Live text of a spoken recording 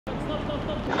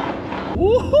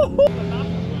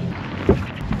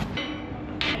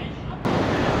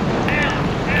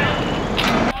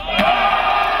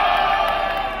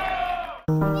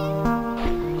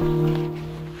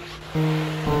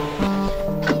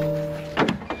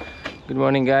Good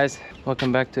morning guys,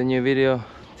 welcome back to a new video.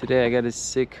 Today I got a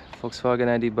sick Volkswagen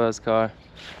ID Buzz car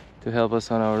to help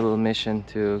us on our little mission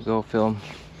to go film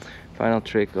final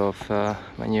trick of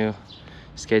my new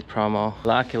skate promo.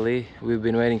 Luckily we've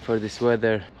been waiting for this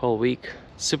weather whole week.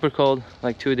 Super cold,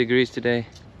 like 2 degrees today.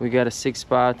 We got a sick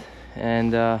spot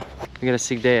and we got a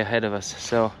sick day ahead of us,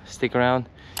 so stick around,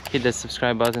 hit that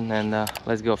subscribe button, and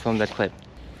let's go film that clip.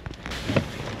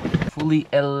 Fully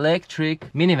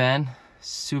electric minivan,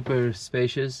 super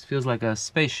spacious, feels like a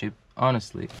spaceship,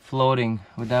 honestly. Floating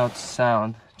without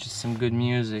sound, just some good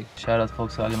music. Shout out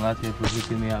Volkswagen Latvia for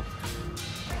hooking me up.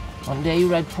 One day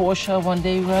you ride Porsche, one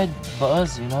day you ride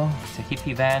Buzz, you know. It's a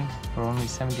hippie van for only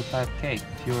 75k.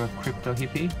 If you're a crypto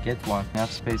hippie, get one.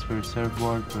 Enough space for your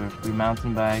surfboard, for your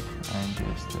mountain bike, and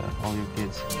just all your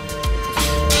kids.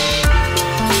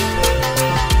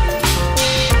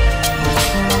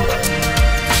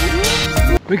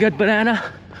 We got banana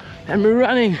and we're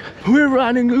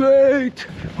running late.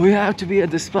 We have to be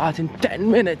at the spot in 10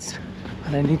 minutes.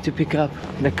 And I need to pick up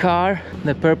the car,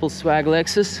 the purple swag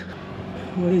Lexus.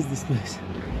 What is this place?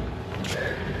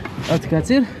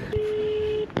 Отказир?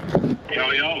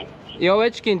 Yo.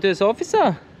 Jovečkin, tu esi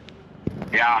ofisā?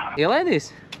 Jā.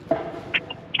 Ielaidīs?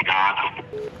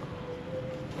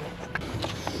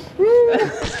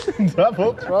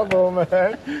 Trouble,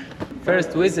 man.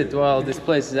 First visit while this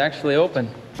place is actually open.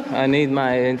 I need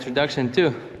my introduction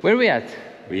too. Where are we at?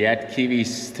 We at Kiwi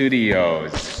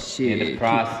Studios. Shit. In the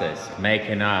process,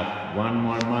 making up 1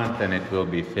 more month and it will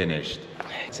be finished.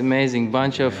 It's amazing.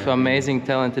 Bunch of amazing,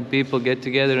 talented people get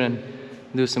together and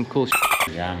do some cool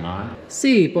shit. Yeah, man.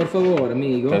 Sí, por favor,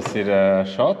 amigo. Tas ir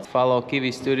shot? Follow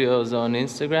Kiwi Studios on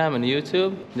Instagram and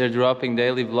YouTube. They're dropping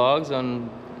daily vlogs on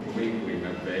Weekly,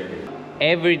 not daily.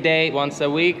 every day, once a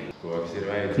week. Koks ir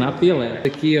vajadzīgs. Not feeling. The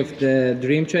key of the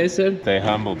Dream Chaser. Stay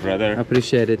humble, brother.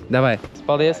 Appreciate it. Давай.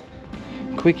 Paldies.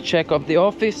 Quick check of the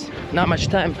office. Not much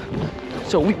time,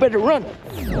 so we better run.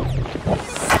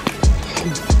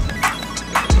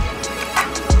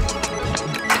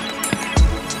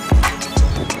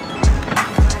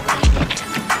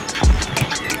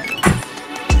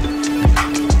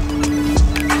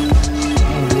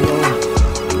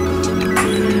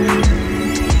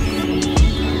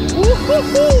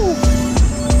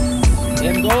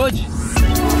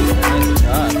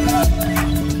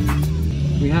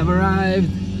 We have arrived.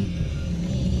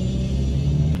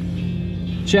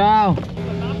 Ciao.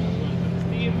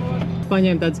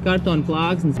 Paņem tāds kartona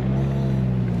plāksnes.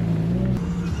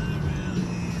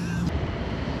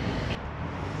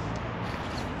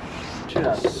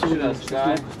 Šurās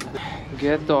gāja.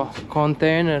 Geto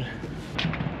container.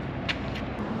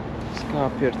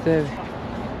 Skāpju ar tevi.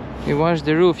 We washed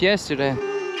the roof yesterday.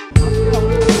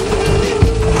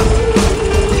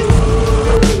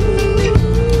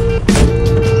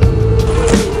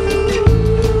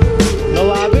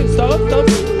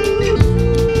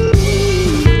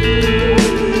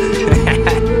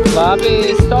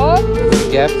 Labi, stop.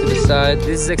 Gap to the side.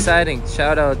 This is exciting.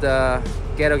 Shout out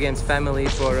Ghetto Games family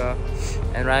for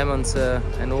and Raymond's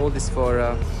and Uldis for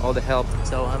all the help.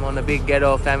 So I'm on a big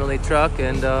Ghetto family truck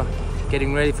and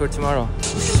getting ready for tomorrow.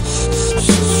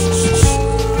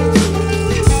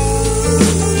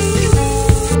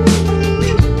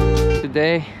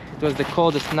 Today it was the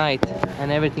coldest night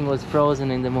and everything was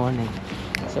frozen in the morning.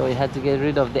 So we had to get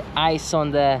rid of the ice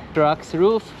on the truck's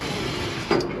roof.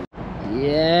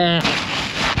 Yeah,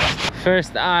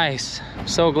 first ice. I'm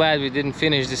so glad we didn't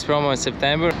finish this promo in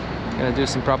September. Gonna do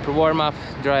some proper warm-up,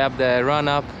 dry up the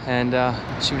run-up, and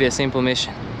should be a simple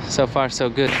mission. So far so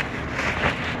good.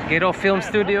 Ghetto Film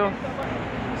Studio.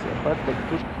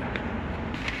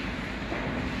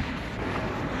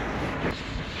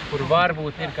 Kur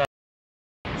varbūt ir kā...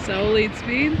 Saulīt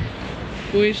spīd,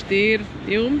 puiši tīri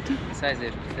jumta. Es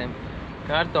aiziešu pēc tiem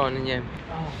kartoniņiem.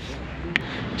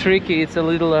 Tricky, it's a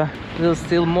little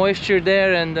still moisture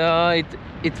there, and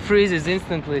it freezes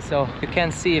instantly, so you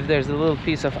can't see if there's a little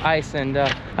piece of ice, and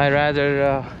I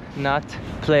rather not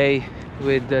play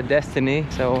with destiny,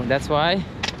 so that's why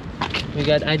we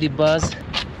got ID Buzz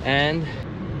and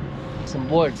some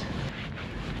boards.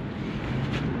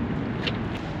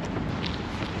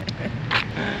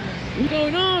 What's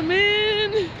going on,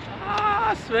 man?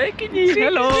 Ah, sveiki,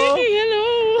 hello.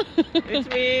 Hello.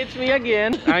 It's me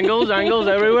again. Angles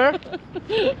everywhere.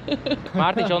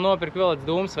 Mārtiņš jau nopirka vēl līdz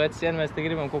dūmas vecis, mēs te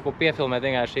gribam kaut ko piefilmēt,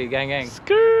 vienkārši gang.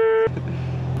 Skrrr.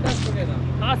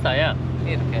 Āstā, jā.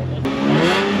 Ir okay.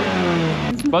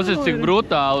 Pasies, cik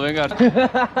brutāli vienkārši.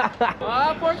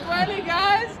 For 20,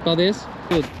 guys! Paldies.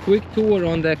 Good. Quick tour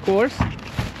on the course.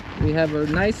 We have a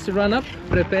nice run-up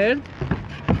prepared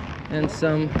and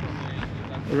some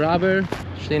rubber.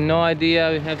 Actually, no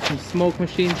idea. We have some smoke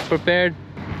machines prepared.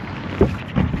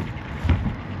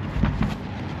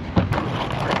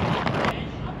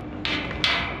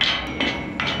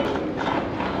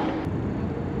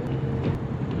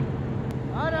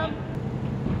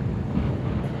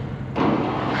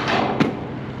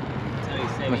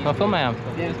 Mēs nofilmējām?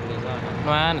 Jā.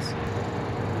 No ēnas.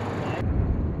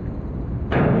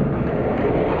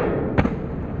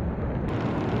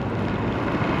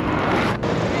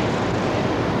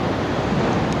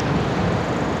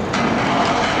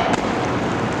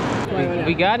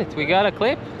 We got it. We got a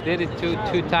clip. Did it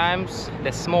two times.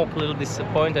 The smoke a little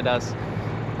disappointed us.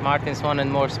 Martins wanted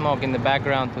more smoke in the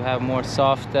background to have more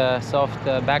soft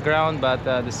background, but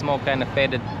the smoke kind of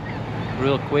faded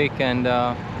real quick, and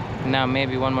now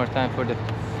maybe one more time for the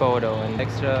photo and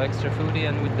extra foodie,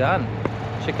 and we're done.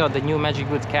 Check out the new Magic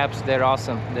Boots caps. They're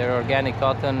awesome. They're organic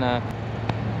cotton.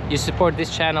 You support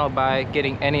this channel by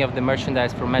getting any of the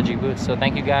merchandise from Magic Boots. So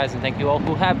thank you guys, and thank you all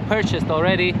who have purchased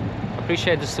already.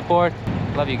 Appreciate the support.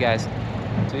 Love you guys.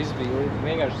 So this is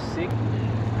mega sick.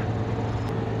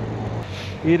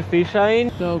 Ir fishing.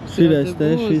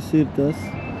 Šis ir tas.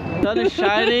 Sun is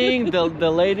shining,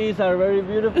 the ladies are very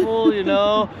beautiful, you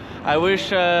know. I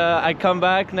wish I come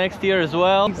back next year as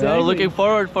well. Exactly. Looking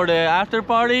forward for the after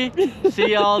party.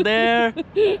 See y'all there.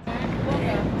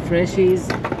 Freshies.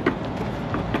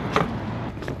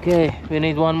 Okay, we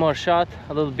need one more shot.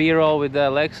 A little B-roll with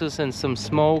the Lexus and some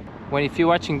smoke. If you're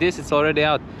watching this, it's already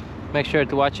out. Make sure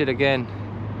to watch it again.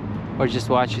 Or just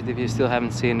watch it if you still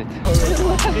haven't seen it.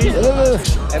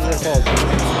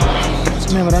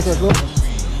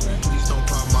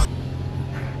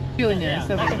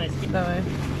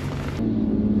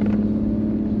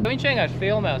 Viņš vienkārši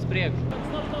filmē uz priekšu.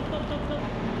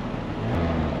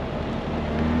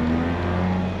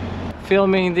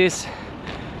 Filming this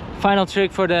final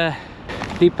trick for the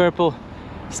Deep Purple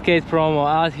skate promo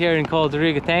out here in Cold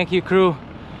Riga. Thank you, crew.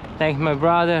 Thank my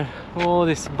brother, all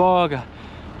this bog,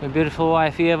 my beautiful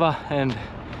wife Eva, and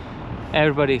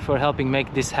everybody for helping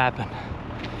make this happen.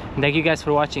 And thank you guys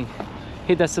for watching.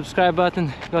 Hit that subscribe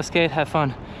button, go skate, have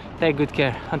fun, take good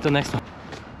care. Until next one.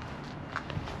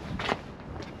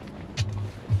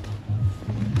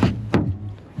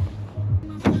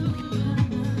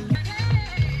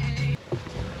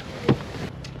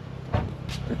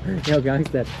 Yo,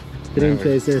 gangster. Dream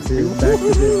Chasers is back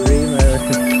to the dream.